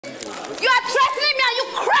You are threatening me, are you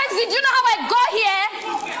crazy? Do you know how I got here?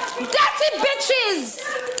 Dirty bitches!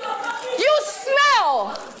 You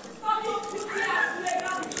smell!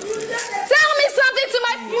 Tell me something to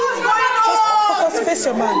my future! Just face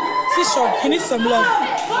your man. Fish up. He needs some love.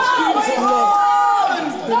 Give him some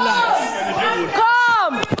love. Relax.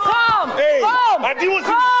 Come! Hey, Come! I didn't want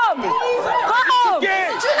to. Come! Do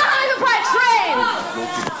you know how many people I train?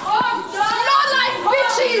 No life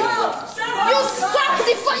bitches! You suck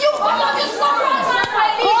the you all of you suck my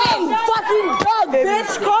living! Fucking dog,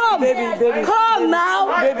 bitch! Come! Baby. Come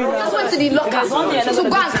now! Baby, I just went to the locker to go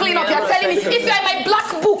and clean up. You're telling me if you're in my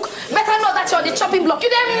black book, better know that you're on the chopping block. You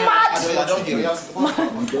damn mad!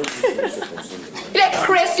 You're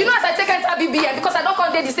crazy. You know as I take enter BBM because I don't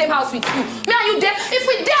come there the same house with you. Me and you there. If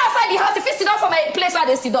we there outside the house, if you sit down for my place where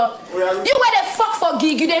they sit down. You where the fuck for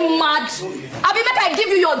gig, you damn mad. I be make I give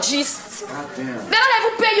you your gist. They don't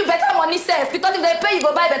even pay you better money self because if they pay you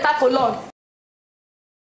go buy better cologne.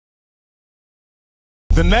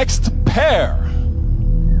 The next pair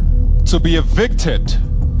to be evicted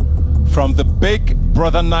from the Big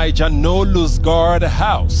Brother Niger No Lose Guard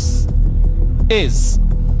house is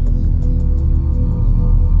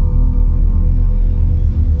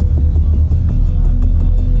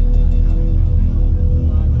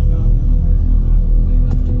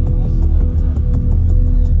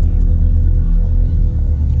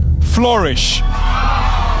Flourish.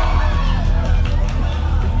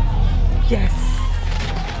 Yes.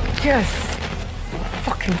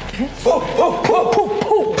 Fucking bitch. Poo.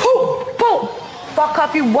 Fuck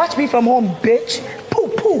off. You watch me from home, bitch. Poo.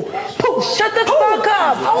 Shut the fuck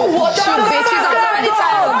up. I won't watch you, bitches. I'm already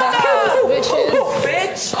tired of the house, bitches.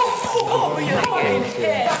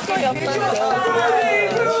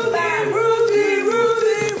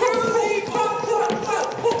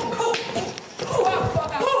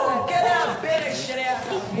 Get out, bitch.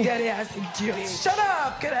 Get out, idiot. Shut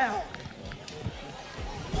up. Get out.